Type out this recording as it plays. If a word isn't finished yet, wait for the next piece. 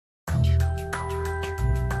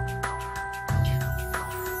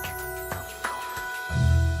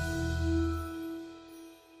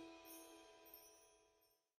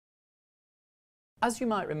As you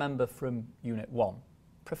might remember from Unit 1,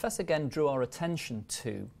 Professor Genn drew our attention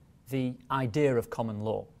to the idea of common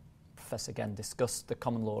law. Professor Genn discussed the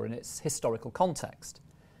common law in its historical context.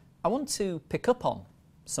 I want to pick up on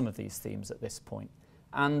some of these themes at this point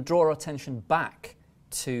and draw our attention back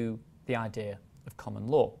to the idea of common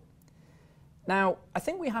law. Now, I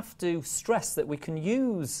think we have to stress that we can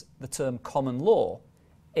use the term common law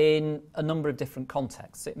in a number of different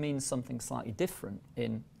contexts. It means something slightly different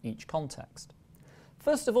in each context.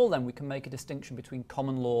 First of all, then, we can make a distinction between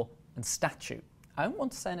common law and statute. I don't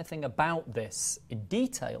want to say anything about this in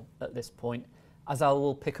detail at this point, as I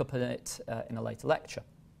will pick up on it in a later lecture.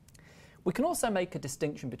 We can also make a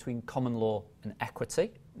distinction between common law and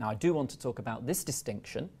equity. Now, I do want to talk about this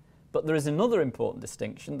distinction, but there is another important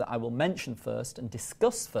distinction that I will mention first and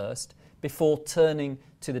discuss first before turning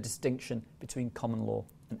to the distinction between common law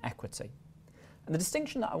and equity. And the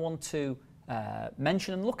distinction that I want to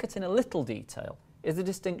mention and look at in a little detail is the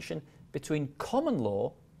distinction between common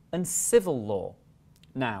law and civil law.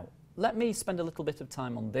 Now, let me spend a little bit of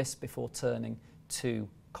time on this before turning to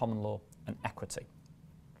common law and equity.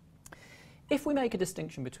 If we make a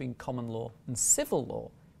distinction between common law and civil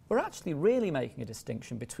law, we're actually really making a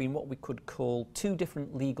distinction between what we could call two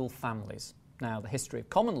different legal families. Now, the history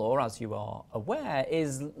of common law, as you are aware,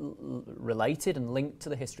 is related and linked to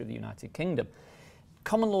the history of the United Kingdom.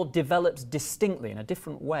 Common law develops distinctly in a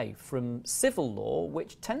different way from civil law,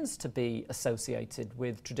 which tends to be associated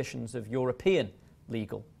with traditions of European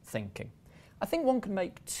legal thinking. I think one can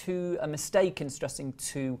make a mistake in stressing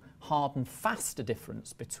too hard and fast a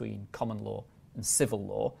difference between common law and civil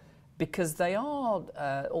law, because they are,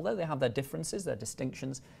 although they have their differences, their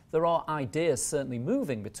distinctions, there are ideas certainly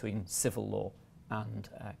moving between civil law and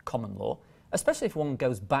common law, especially if one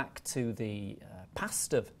goes back to the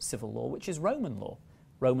past of civil law, which is Roman law.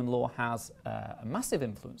 Roman law has a massive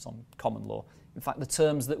influence on common law. In fact, the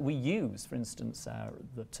terms that we use, for instance,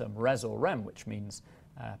 the term res or rem, which means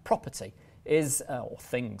property, is, or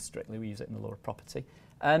things strictly, we use it in the law of property,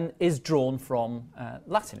 is drawn from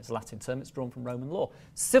Latin. It's a Latin term, it's drawn from Roman law.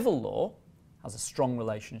 Civil law has a strong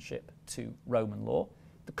relationship to Roman law.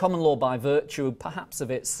 The common law, by virtue perhaps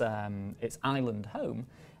of its island home,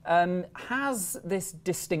 has this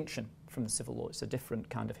distinction from the civil law. It's a different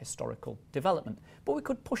kind of historical development. But we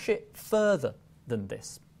could push it further than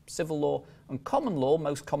this. Civil law and common law,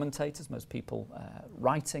 most commentators, most people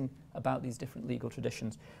writing about these different legal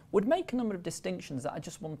traditions, would make a number of distinctions that I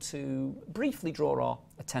just want to briefly draw our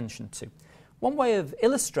attention to. One way of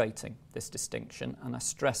illustrating this distinction, and I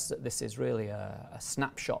stress that this is really a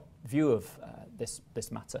snapshot view of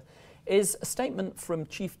this matter, is a statement from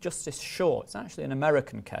Chief Justice Shaw. It's actually an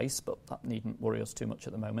American case, but that needn't worry us too much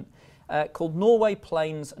at the moment, called Norway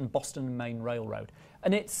Plains and Boston and Maine Railroad.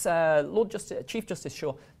 And it's Chief Justice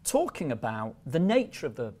Shaw talking about the nature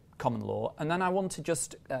of the common law, and then I want to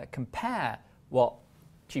just compare what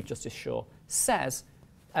Chief Justice Shaw says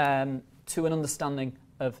to an understanding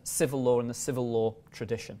of civil law and the civil law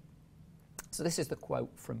tradition. So this is the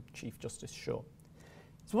quote from Chief Justice Shaw.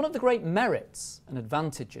 It's one of the great merits and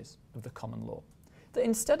advantages of the common law that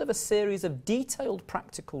instead of a series of detailed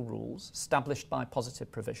practical rules established by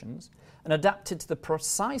positive provisions and adapted to the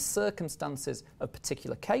precise circumstances of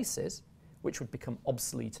particular cases, which would become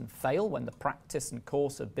obsolete and fail when the practice and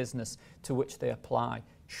course of business to which they apply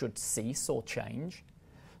should cease or change,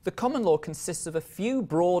 the common law consists of a few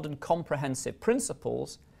broad and comprehensive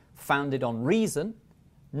principles founded on reason,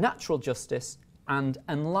 natural justice, and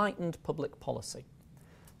enlightened public policy.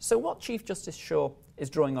 So what Chief Justice Shaw is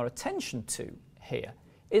drawing our attention to here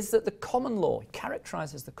is that the common law, he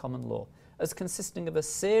characterises the common law as consisting of a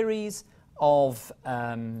series of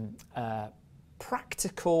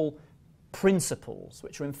practical principles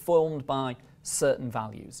which are informed by certain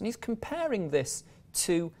values. And he's comparing this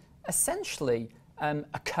to essentially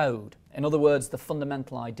a code. In other words, the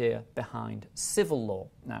fundamental idea behind civil law.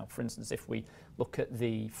 Now, for instance, if we look at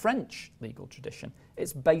the French legal tradition,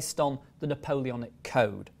 it's based on the Napoleonic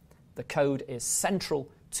Code. The code is central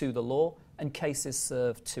to the law, and cases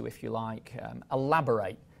serve to, if you like,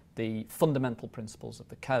 elaborate the fundamental principles of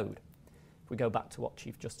the code. If we go back to what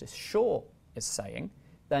Chief Justice Shaw is saying,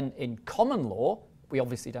 then in common law, we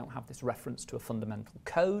obviously don't have this reference to a fundamental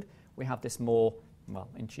code. We have this more, well,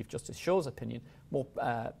 in Chief Justice Shaw's opinion, more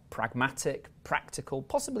pragmatic, practical,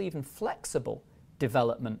 possibly even flexible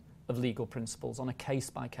development of legal principles on a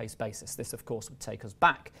case-by-case basis. This, of course, would take us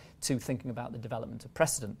back to thinking about the development of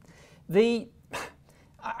precedent.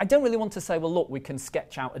 I don't really want to say, well, look, we can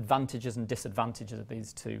sketch out advantages and disadvantages of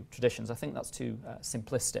these two traditions. I think that's too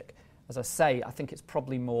simplistic. As I say, I think it's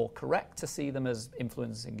probably more correct to see them as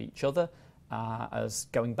influencing each other as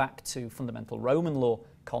going back to fundamental Roman law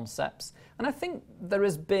concepts. And I think there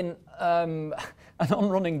has been an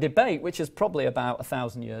on-running debate, which is probably about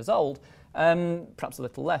 1,000 years old, perhaps a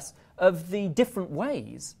little less, of the different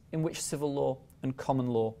ways in which civil law and common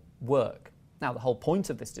law work. Now, the whole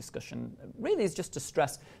point of this discussion really is just to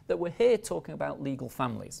stress that we're here talking about legal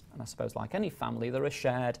families. And I suppose like any family, there are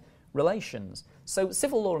shared relations. So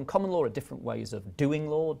civil law and common law are different ways of doing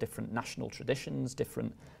law, different national traditions,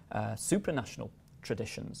 different supranational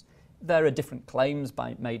traditions. There are different claims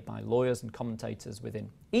made by lawyers and commentators within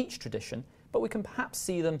each tradition, but we can perhaps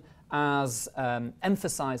see them as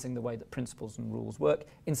emphasising the way that principles and rules work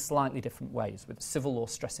in slightly different ways, with civil law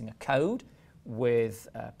stressing a code, with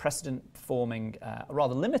precedent forming a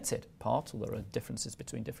rather limited part, although there are differences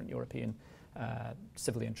between different European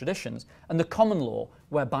civilian traditions, and the common law,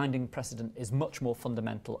 where binding precedent is much more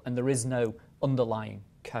fundamental and there is no underlying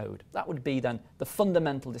code. That would be then the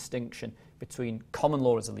fundamental distinction between common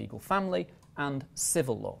law as a legal family and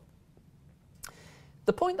civil law.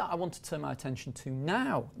 The point that I want to turn my attention to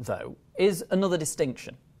now, though, is another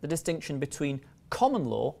distinction, the distinction between common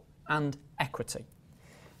law and equity.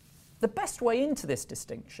 The best way into this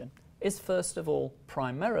distinction is, first of all,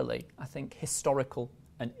 primarily, I think, historical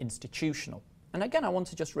and institutional. And again, I want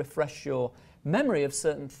to just refresh your memory of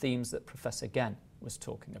certain themes that Professor Genn was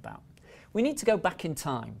talking about. We need to go back in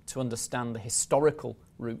time to understand the historical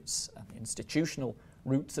roots and the institutional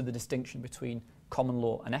roots of the distinction between common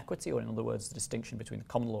law and equity, or in other words, the distinction between the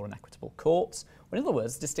common law and equitable courts, or in other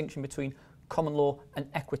words, the distinction between common law and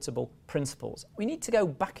equitable principles. We need to go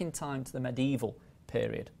back in time to the medieval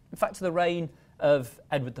period, in fact to the reign of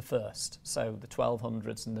Edward I, so the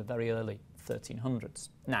 1200s and the very early 1300s.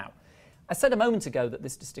 Now, I said a moment ago that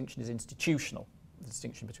this distinction is institutional. The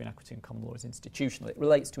distinction between equity and common law is institutional. It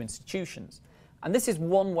relates to institutions. And this is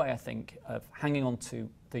one way, I think, of hanging on to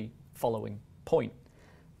the following point.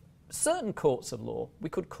 Certain courts of law we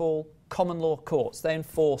could call common law courts. They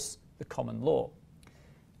enforce the common law.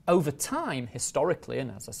 Over time, historically,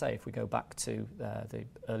 and as I say, if we go back to the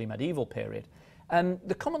early medieval period,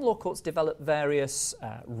 the common law courts developed various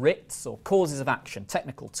writs or causes of action,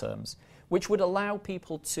 technical terms, which would allow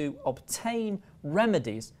people to obtain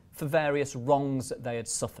remedies for various wrongs that they had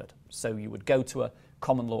suffered. So you would go to a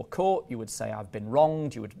common law court, you would say, I've been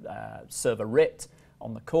wronged, you would serve a writ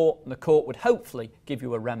on the court, and the court would hopefully give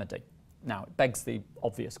you a remedy. Now, it begs the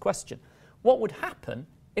obvious question. What would happen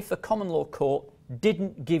if the common law court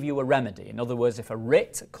didn't give you a remedy? In other words, if a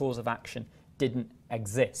writ, a cause of action, didn't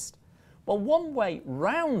exist? Well, one way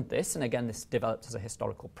round this, and again this developed as a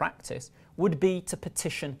historical practice, would be to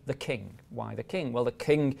petition the king. Why the king? Well, the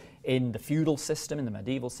king in the feudal system, in the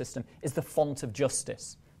medieval system, is the font of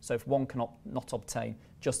justice. So if one cannot not obtain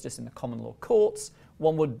justice in the common law courts,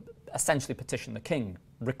 one would essentially petition the king,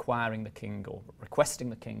 requiring the king or requesting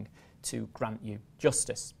the king to grant you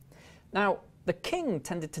justice. Now, the king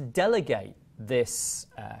tended to delegate this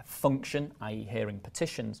function, i.e. hearing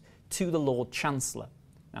petitions, to the Lord Chancellor.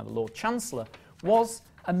 Now, the Lord Chancellor was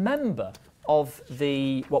a member of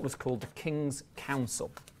what was called the King's Council.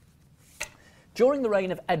 During the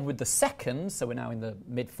reign of Edward II, so we're now in the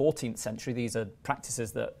mid-14th century, these are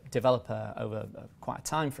practices that develop over quite a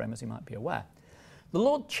time frame, as you might be aware, the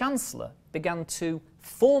Lord Chancellor began to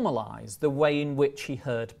formalise the way in which he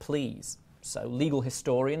heard pleas. So legal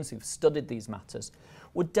historians who've studied these matters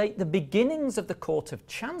would date the beginnings of the Court of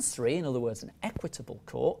Chancery, in other words, an equitable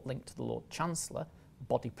court linked to the Lord Chancellor, a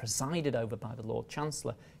body presided over by the Lord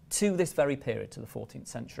Chancellor, to this very period, to the 14th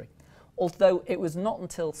century. Although it was not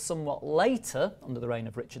until somewhat later, under the reign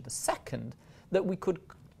of Richard II, that we could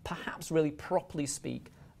perhaps really properly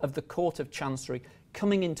speak of the Court of Chancery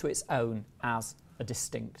coming into its own as a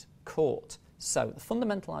distinct court. So the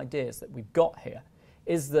fundamental ideas that we've got here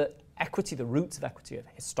is that equity, the roots of equity, are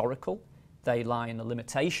historical. They lie in the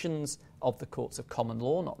limitations of the courts of common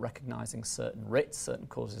law, not recognising certain writs, certain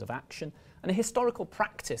causes of action, and a historical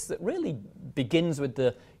practice that really begins with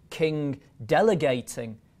the king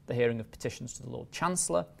delegating the hearing of petitions to the Lord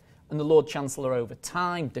Chancellor, and the Lord Chancellor over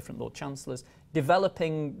time, different Lord Chancellors,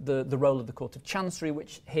 developing the role of the Court of Chancery,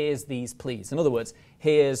 which hears these pleas. In other words,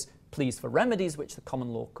 hears pleas for remedies which the common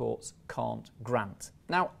law courts can't grant.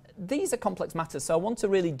 Now, these are complex matters, so I want to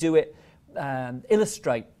really do it,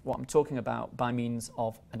 illustrate what I'm talking about by means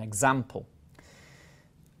of an example.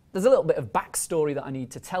 There's a little bit of backstory that I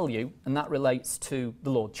need to tell you, and that relates to the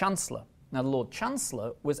Lord Chancellor. Now, the Lord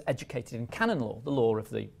Chancellor was educated in canon law, the law of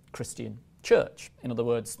the Christian Church. In other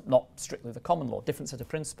words, not strictly the common law, different set of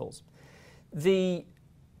principles. The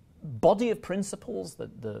body of principles,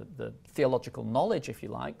 the theological knowledge, if you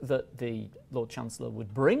like, that the Lord Chancellor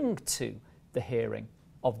would bring to the hearing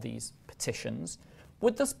of these petitions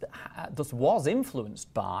thus was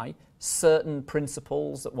influenced by certain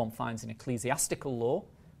principles that one finds in ecclesiastical law,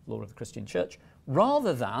 law of the Christian Church,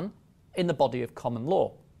 rather than in the body of common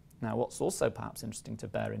law. Now, what's also perhaps interesting to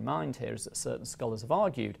bear in mind here is that certain scholars have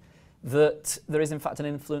argued that there is in fact an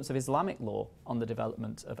influence of Islamic law on the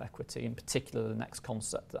development of equity, in particular the next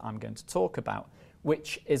concept that I'm going to talk about,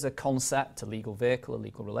 which is a concept, a legal vehicle, a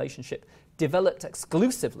legal relationship, developed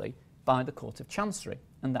exclusively by the Court of Chancery,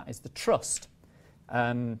 and that is the trust.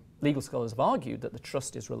 Legal scholars have argued that the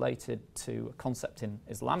trust is related to a concept in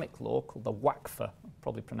Islamic law called the waqf. I'm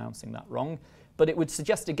probably pronouncing that wrong, but it would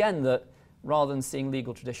suggest again that rather than seeing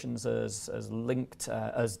legal traditions as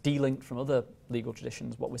delinked from other legal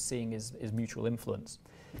traditions, what we're seeing is mutual influence.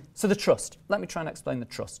 So the trust. Let me try and explain the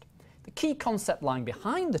trust. The key concept lying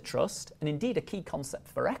behind the trust, and indeed a key concept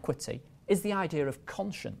for equity, is the idea of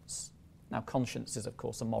conscience. Now, conscience is, of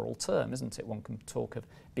course, a moral term, isn't it? One can talk of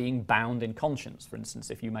being bound in conscience. For instance,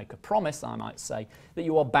 if you make a promise, I might say that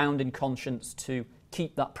you are bound in conscience to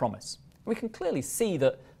keep that promise. We can clearly see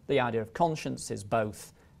that the idea of conscience is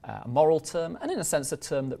both a moral term and, in a sense, a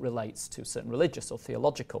term that relates to certain religious or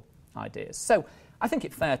theological ideas. So I think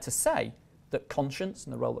it's fair to say that conscience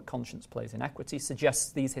and the role that conscience plays in equity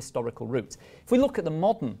suggests these historical roots. If we look at the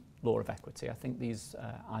modern law of equity, I think these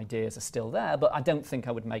ideas are still there, but I don't think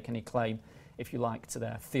I would make any claim, if you like, to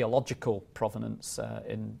their theological provenance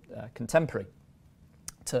in contemporary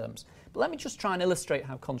terms. But let me just try and illustrate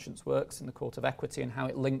how conscience works in the court of equity and how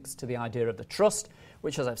it links to the idea of the trust,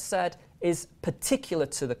 which, as I've said, is particular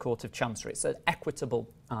to the court of chancery. It's an equitable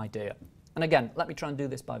idea. And again, let me try and do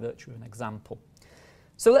this by virtue of an example.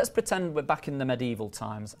 So let's pretend we're back in the medieval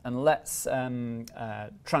times and let's try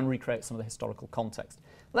and recreate some of the historical context.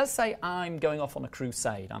 Let's say I'm going off on a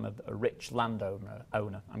crusade. I'm a rich landowner.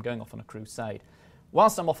 I'm going off on a crusade.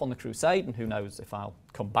 Whilst I'm off on the crusade, and who knows if I'll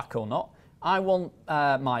come back or not, I want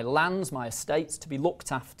my lands, my estates, to be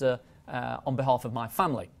looked after on behalf of my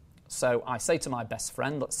family. So I say to my best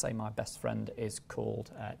friend, let's say my best friend is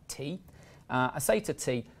called T. I say to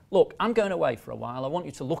T, look, I'm going away for a while. I want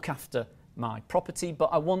you to look after my property, but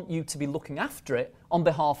I want you to be looking after it on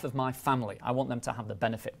behalf of my family. I want them to have the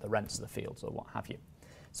benefit, the rents of the fields or what have you.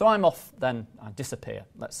 So I'm off then, I disappear.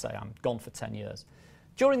 Let's say I'm gone for 10 years.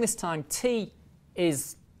 During this time, T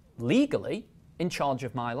is legally in charge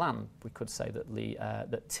of my land. We could say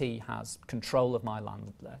that T has control of my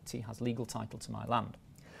land. T has legal title to my land.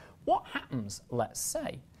 What happens, let's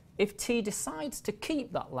say, if T decides to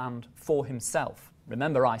keep that land for himself?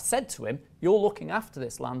 Remember, I said to him, you're looking after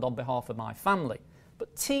this land on behalf of my family.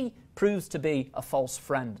 But T proves to be a false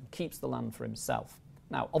friend and keeps the land for himself.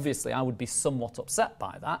 Now, obviously, I would be somewhat upset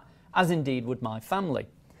by that, as indeed would my family.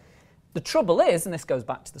 The trouble is, and this goes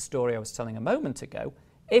back to the story I was telling a moment ago,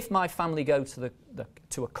 if my family go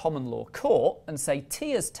to a common law court and say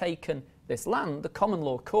T has taken this land, the common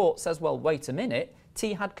law court says, well, wait a minute,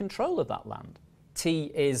 T had control of that land.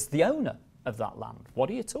 T is the owner of that land. What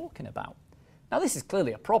are you talking about? Now, this is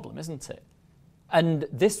clearly a problem, isn't it? And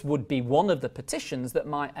this would be one of the petitions that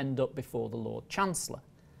might end up before the Lord Chancellor.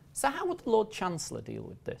 So how would the Lord Chancellor deal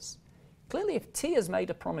with this? Clearly, if T has made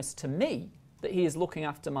a promise to me that he is looking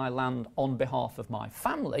after my land on behalf of my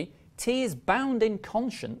family, T is bound in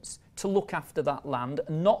conscience to look after that land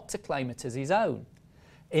and not to claim it as his own.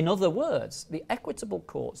 In other words, the equitable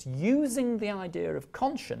courts, using the idea of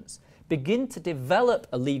conscience, begin to develop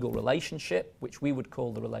a legal relationship, which we would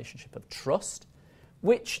call the relationship of trust,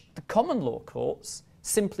 which the common law courts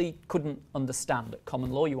simply couldn't understand. At common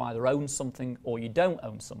law, you either own something or you don't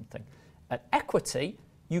own something. At equity,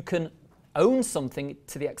 you can own something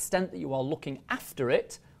to the extent that you are looking after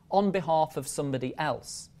it on behalf of somebody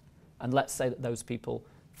else. And let's say that those people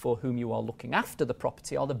for whom you are looking after the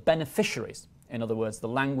property are the beneficiaries. In other words, the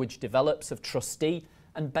language develops of trustee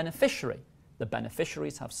and beneficiary. The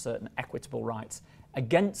beneficiaries have certain equitable rights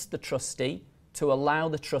against the trustee to allow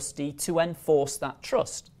the trustee to enforce that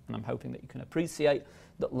trust. And I'm hoping that you can appreciate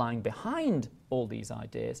that lying behind all these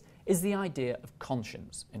ideas is the idea of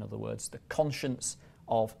conscience. In other words, the conscience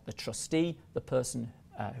of the trustee, the person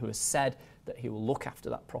who has said that he will look after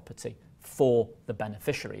that property for the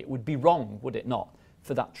beneficiary. It would be wrong, would it not,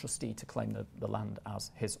 for that trustee to claim the land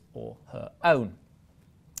as his or her own.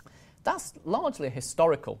 That's largely a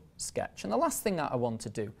historical sketch, and the last thing that I want to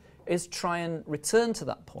do is try and return to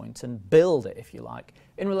that point and build it, if you like,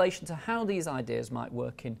 in relation to how these ideas might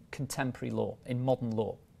work in contemporary law, in modern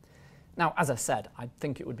law. Now, as I said, I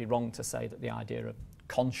think it would be wrong to say that the idea of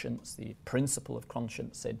conscience, the principle of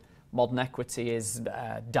conscience in modern equity is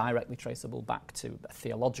directly traceable back to a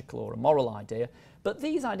theological or a moral idea, but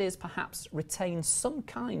these ideas perhaps retain some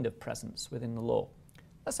kind of presence within the law.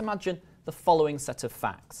 Let's imagine the following set of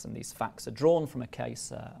facts, and these facts are drawn from a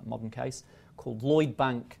case, a modern case, called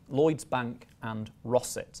Lloyds Bank and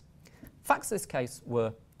Rossett. Facts of this case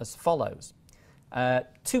were as follows.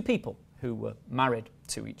 Two people who were married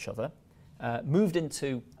to each other moved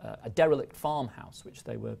into a derelict farmhouse which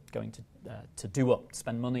they were going to do up,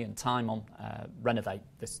 spend money and time on, renovate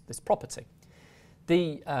this property.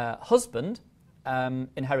 The husband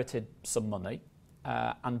inherited some money,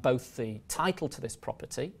 and both the title to this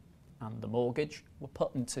property and the mortgage were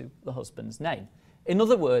put into the husband's name. In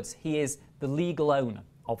other words, he is the legal owner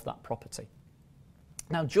of that property.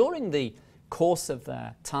 Now, during the course of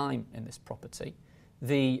their time in this property,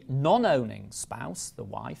 the non-owning spouse, the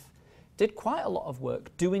wife, did quite a lot of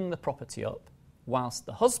work doing the property up whilst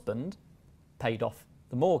the husband paid off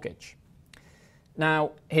the mortgage.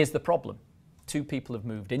 Now, here's the problem. Two people have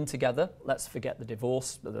moved in together. Let's forget the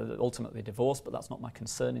divorce, ultimately divorce, but that's not my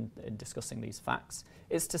concern in discussing these facts.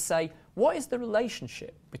 It's to say, what is the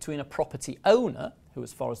relationship between a property owner, who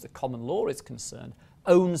as far as the common law is concerned,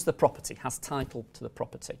 owns the property, has title to the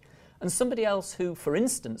property, and somebody else who, for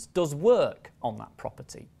instance, does work on that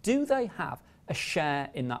property? Do they have a share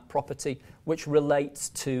in that property which relates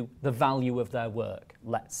to the value of their work,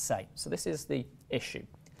 let's say? So this is the issue.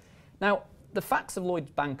 Now, the facts of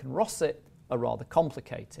Lloyds Bank and Rossett are rather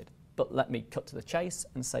complicated, but let me cut to the chase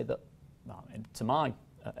and say that, well,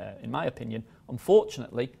 in my opinion,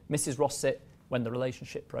 unfortunately, Mrs. Rossett, when the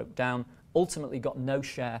relationship broke down, ultimately got no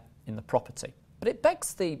share in the property. But it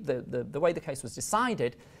begs the way the case was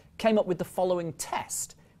decided, came up with the following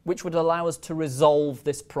test, which would allow us to resolve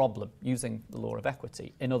this problem using the law of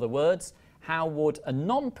equity. In other words, how would a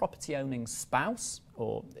non-property owning spouse,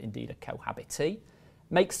 or indeed a cohabitee,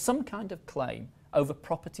 make some kind of claim over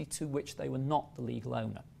property to which they were not the legal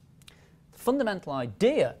owner? The fundamental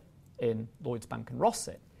idea in Lloyds Bank and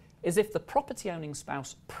Rossett is if the property owning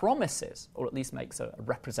spouse promises, or at least makes a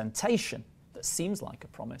representation that seems like a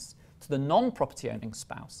promise, to the non-property owning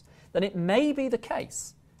spouse, then it may be the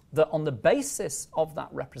case that on the basis of that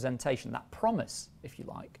representation, that promise, if you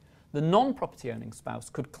like, the non-property owning spouse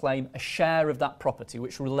could claim a share of that property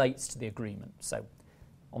which relates to the agreement. So,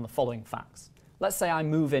 on the following facts. Let's say I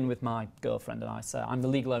move in with my girlfriend and I say, I'm the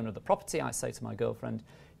legal owner of the property. I say to my girlfriend,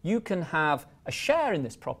 you can have a share in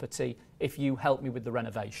this property if you help me with the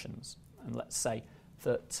renovations. And let's say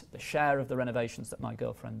that the share of the renovations that my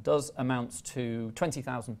girlfriend does amounts to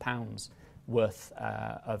 £20,000 worth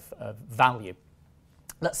of value.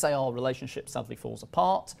 Let's say our relationship sadly falls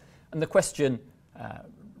apart, and the question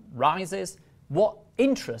rises, what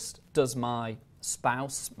interest does my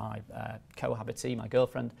spouse, my cohabitee, my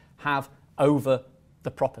girlfriend, have over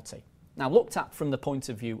the property? Now, looked at from the point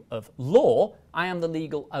of view of law, I am the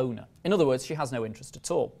legal owner. In other words, she has no interest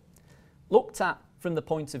at all. Looked at from the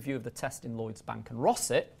point of view of the test in Lloyds Bank and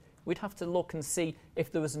Rossett, we'd have to look and see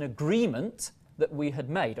if there was an agreement that we had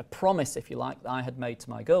made, a promise, if you like, that I had made to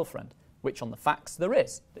my girlfriend, which on the facts there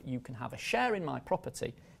is, that you can have a share in my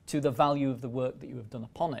property to the value of the work that you have done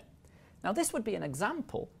upon it. Now, this would be an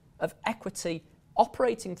example of equity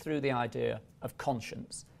operating through the idea of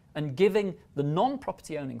conscience and giving the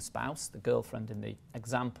non-property owning spouse, the girlfriend in the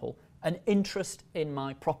example, an interest in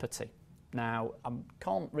my property. Now, I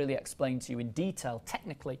can't really explain to you in detail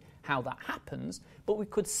technically how that happens, but we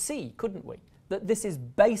could see, couldn't we, that this is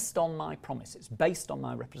based on my promise, it's based on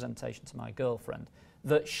my representation to my girlfriend,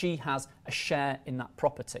 that she has a share in that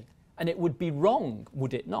property. And it would be wrong,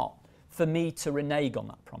 would it not, for me to renege on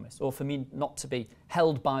that promise, or for me not to be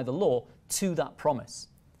held by the law to that promise.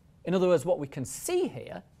 In other words, what we can see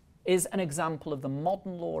here is an example of the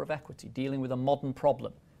modern law of equity dealing with a modern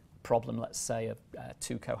problem. Problem, let's say, of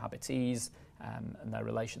two cohabitees and their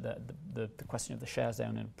relation, the question of the shares they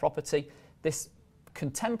own in property. This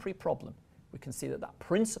contemporary problem, we can see that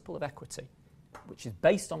principle of equity, which is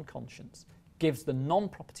based on conscience, gives the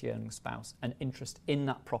non-property owning spouse an interest in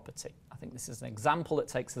that property. I think this is an example that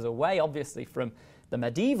takes us away, obviously, from the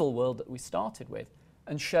medieval world that we started with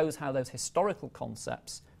and shows how those historical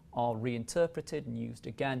concepts are reinterpreted and used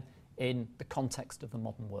again in the context of the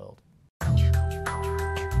modern world.